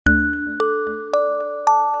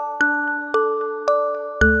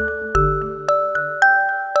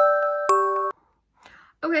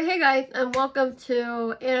Okay, hey guys, and welcome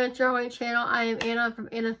to Anna's Drawing Channel. I am Anna from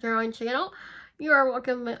Anna's Drawing Channel. You are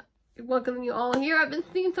welcome you all here. I've been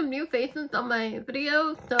seeing some new faces on my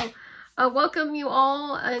videos, so welcome you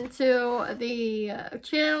all into the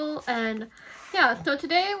channel. And yeah, so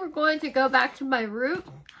today we're going to go back to my roots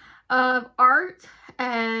of art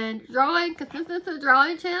and drawing, because this is a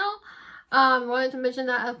drawing channel. I wanted to mention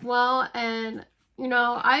that as well. And you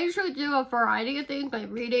know, I usually do a variety of things like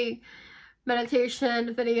reading,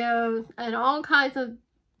 meditation videos, and all kinds of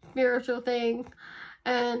spiritual things,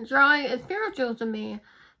 and drawing is spiritual to me.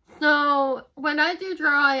 So when I do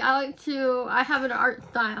drawing, I have an art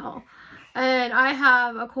style, and I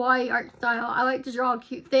have a kawaii art style. I like to draw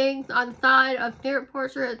cute things on the side of spirit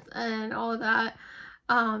portraits and all of that.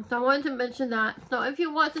 So I wanted to mention that. So if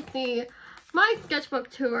you want to see my sketchbook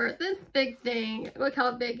tour, this big thing, look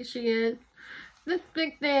how big she is. This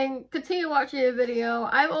big thing, continue watching the video.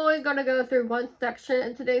 I'm only going to go through one section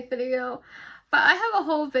in today's video, but I have a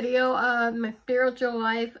whole video of my spiritual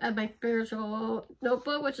life and my spiritual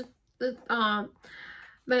notebook, which is this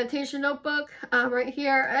meditation notebook right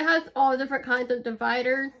here. It has all different kinds of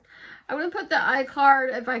dividers. I'm going to put the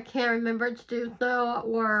iCard if I can remember to do so,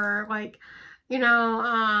 or like,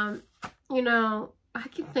 I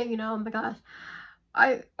keep saying, oh my gosh.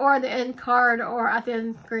 Or the end card, or at the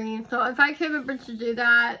end screen. So if I can remember to do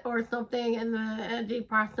that or something in the editing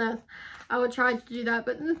process, I would try to do that.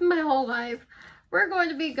 But this is my whole life. We're going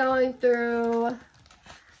to be going through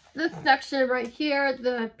this section right here,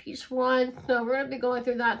 the peach one. So we're going to be going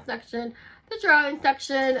through that section, the drawing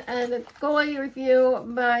section, and going to review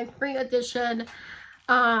my spring edition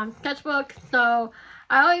sketchbook. So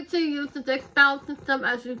I like to use the disc bound system,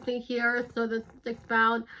 as you see here. So this is disc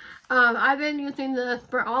bound. I've been using this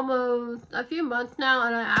for almost a few months now,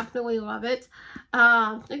 and I absolutely love it.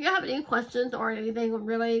 If you have any questions or anything,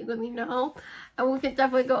 really let me know, and we can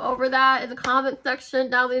definitely go over that in the comment section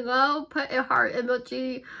down below. Put a heart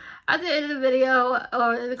emoji at the end of the video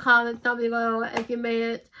or in the comments down below if you made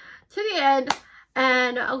it to the end.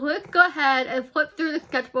 And let's go ahead and flip through the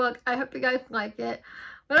sketchbook. I hope you guys like it.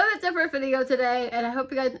 Another different video today, and I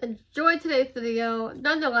hope you guys enjoyed today's video.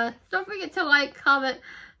 Nonetheless, don't forget to like, comment,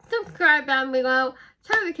 subscribe down below,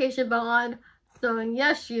 turn the notification bell on, so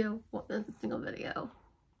yes, you won't miss a single video.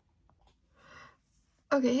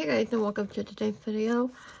 Okay, hey guys, and welcome to today's video.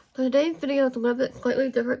 So today's video is a little bit slightly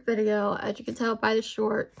different video, as you can tell by the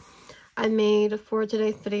short I made for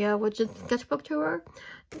today's video, which is the sketchbook tour.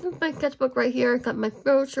 This is my sketchbook right here. It's got my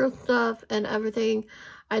spiritual stuff and everything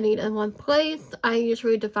I need in one place. I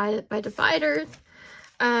usually divide it by dividers.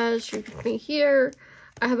 As you can see here,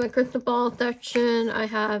 I have my crystal ball section. I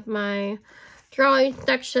have my drawing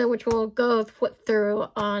section, which we'll go flip through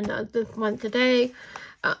on this one today.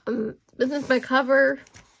 This is my cover.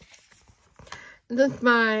 This is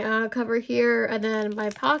my cover here, and then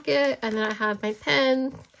my pocket, and then I have my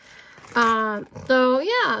pens. So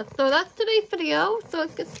yeah, so that's today's video. So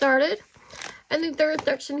let's get started. And the third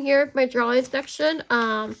section here is my drawing section.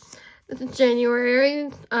 This is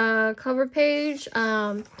January's cover page.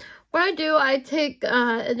 What I do, I take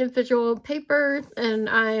individual papers and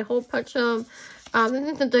I hole punch them.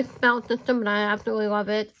 This is a disc bound system, and I absolutely love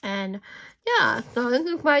it. And yeah, so this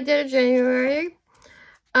is what I did in January.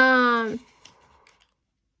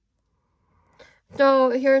 So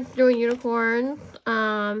here's doing unicorns,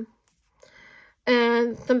 and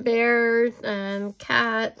some bears and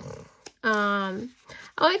cats. I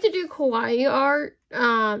like to do kawaii art,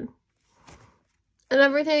 and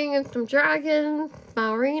everything, and some dragons,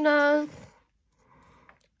 ballerinas,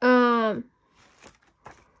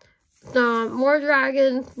 some more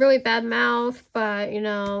dragons, really bad mouth, but,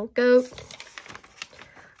 goats,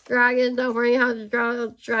 dragons. Don't worry how to draw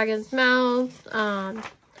dragon's mouth.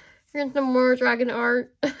 Here's some more dragon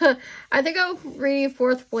art. I think I was reading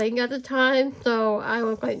 4th grade at the time, so I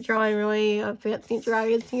was like drawing really fancy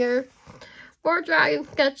dragons here. More dragon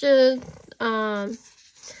sketches.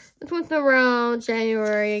 This was around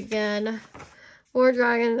January again. More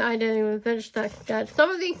dragons. I didn't even finish that sketch.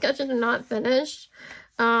 Some of these sketches are not finished.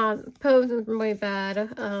 Pose is really bad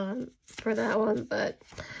for that one, but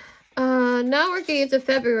now we're getting to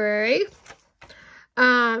February.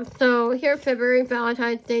 So here, February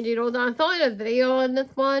Valentine's Day doodles. I'm filming a video on this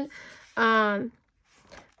one.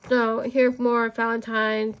 So here's more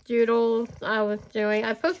Valentine's doodles I was doing.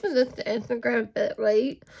 I posted this to Instagram a bit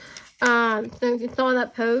late. So if you saw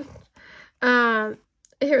that post,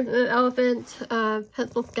 here's an elephant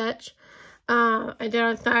pencil sketch. I did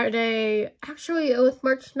on Saturday. Actually, it was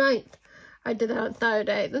March 9th. I did that on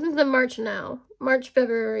Saturday. This is in March now. March,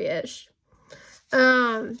 February-ish.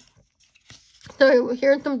 So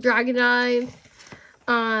here's some dragon eyes.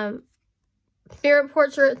 spirit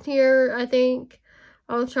portraits here, I think.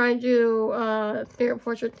 I was trying to do spirit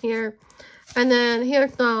portraits here. And then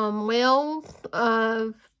here's some whales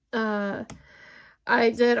of I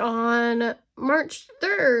did on March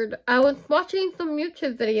 3rd. I was watching some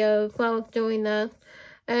YouTube videos while I was doing this,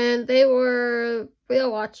 and they were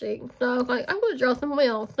whale watching. So I was like, I'm going to draw some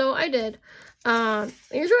whales. So I did.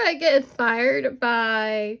 Usually I get inspired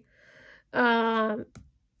by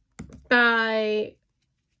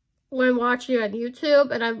when watching on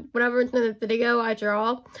YouTube, and whenever it's in a video, I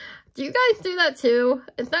draw. Do you guys do that too?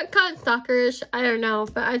 Is that kind of stalkerish? I don't know,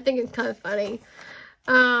 but I think it's kind of funny.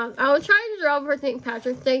 I was trying to draw for St.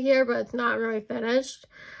 Patrick's Day here, but it's not really finished.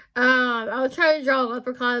 I was trying to draw a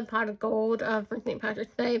leprechaun pot of gold for St.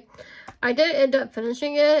 Patrick's Day. I did end up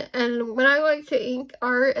finishing it, and when I like to ink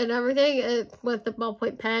art and everything, it's with the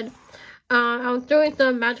ballpoint pen. I was doing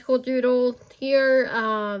some magical doodles here.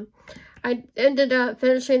 I ended up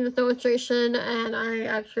finishing this illustration, and I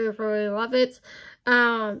actually really love it.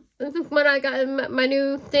 This is when I got my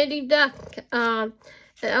new standing desk at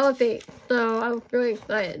Elevate, so I was really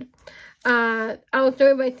excited. I was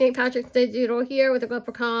doing my St. Patrick's Day doodle here with a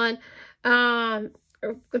leprechaun,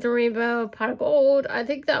 with a rainbow pot of gold. I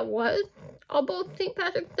think that was almost St.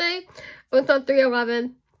 Patrick's Day. It was on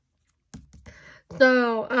 3/11.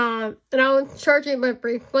 So, and I was charging my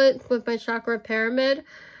bracelets with my chakra pyramid.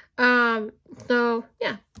 So,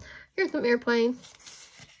 yeah. Here's some airplanes.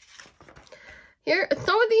 Here,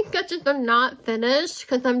 some of these sketches are not finished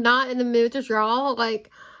because I'm not in the mood to draw. Like,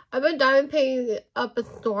 I've been diamond painting up a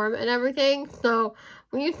storm and everything. So,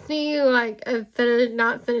 when you see, like, a finished,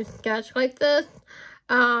 not finished sketch like this,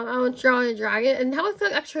 I was drawing a dragon. And that was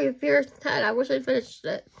actually a fierce head. I wish I finished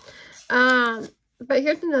it. But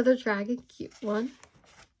here's another dragon, cute one.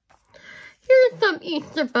 Here's some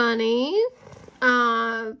Easter bunnies.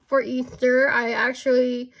 For Easter, I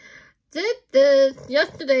actually did this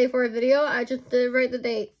yesterday for a video. I just didn't write the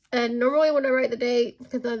date. And normally when I write the date,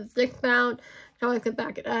 because I'm 6 bound, I always get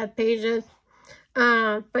back and add pages.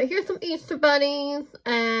 But here's some Easter bunnies,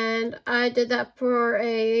 and I did that for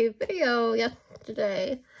a video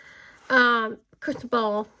yesterday. Crystal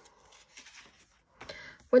ball.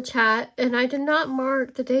 Which hat, and I did not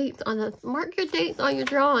mark the dates on this. Mark your dates on your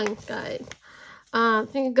drawings, guys. So you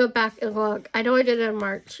can go back and look. I know I did it in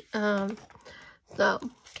March. So,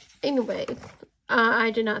 anyways,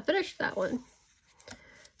 I did not finish that one.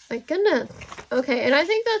 My goodness. Okay, and I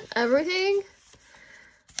think that's everything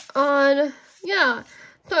on, yeah.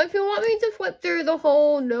 So if you want me to flip through the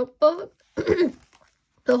whole notebook,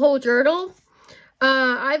 the whole journal,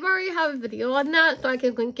 I've already have a video on that, so I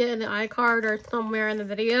can link it in the iCard or somewhere in the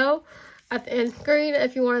video at the end screen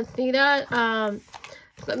if you want to see that.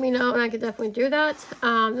 Just let me know and I can definitely do that.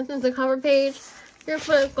 This is the cover page. Here's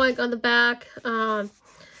what it's like on the back.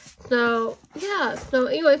 So, yeah. So,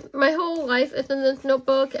 anyways, my whole life is in this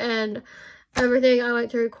notebook and everything I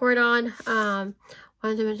like to record on.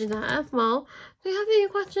 Wanted to mention that as well. If you have any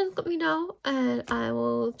questions, let me know, and I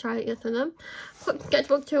will try to answer them. Quick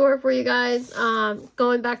sketchbook tour for you guys.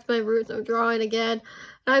 Going back to my roots of drawing again.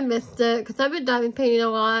 I missed it because I've been diamond painting a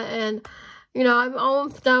lot, and you know, I'm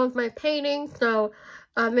almost done with my painting, so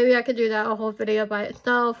maybe I could do that a whole video by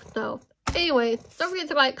itself. So, anyways, don't forget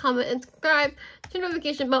to like, comment, and subscribe. Turn the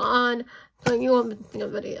notification bell on so you won't miss a single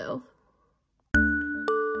video.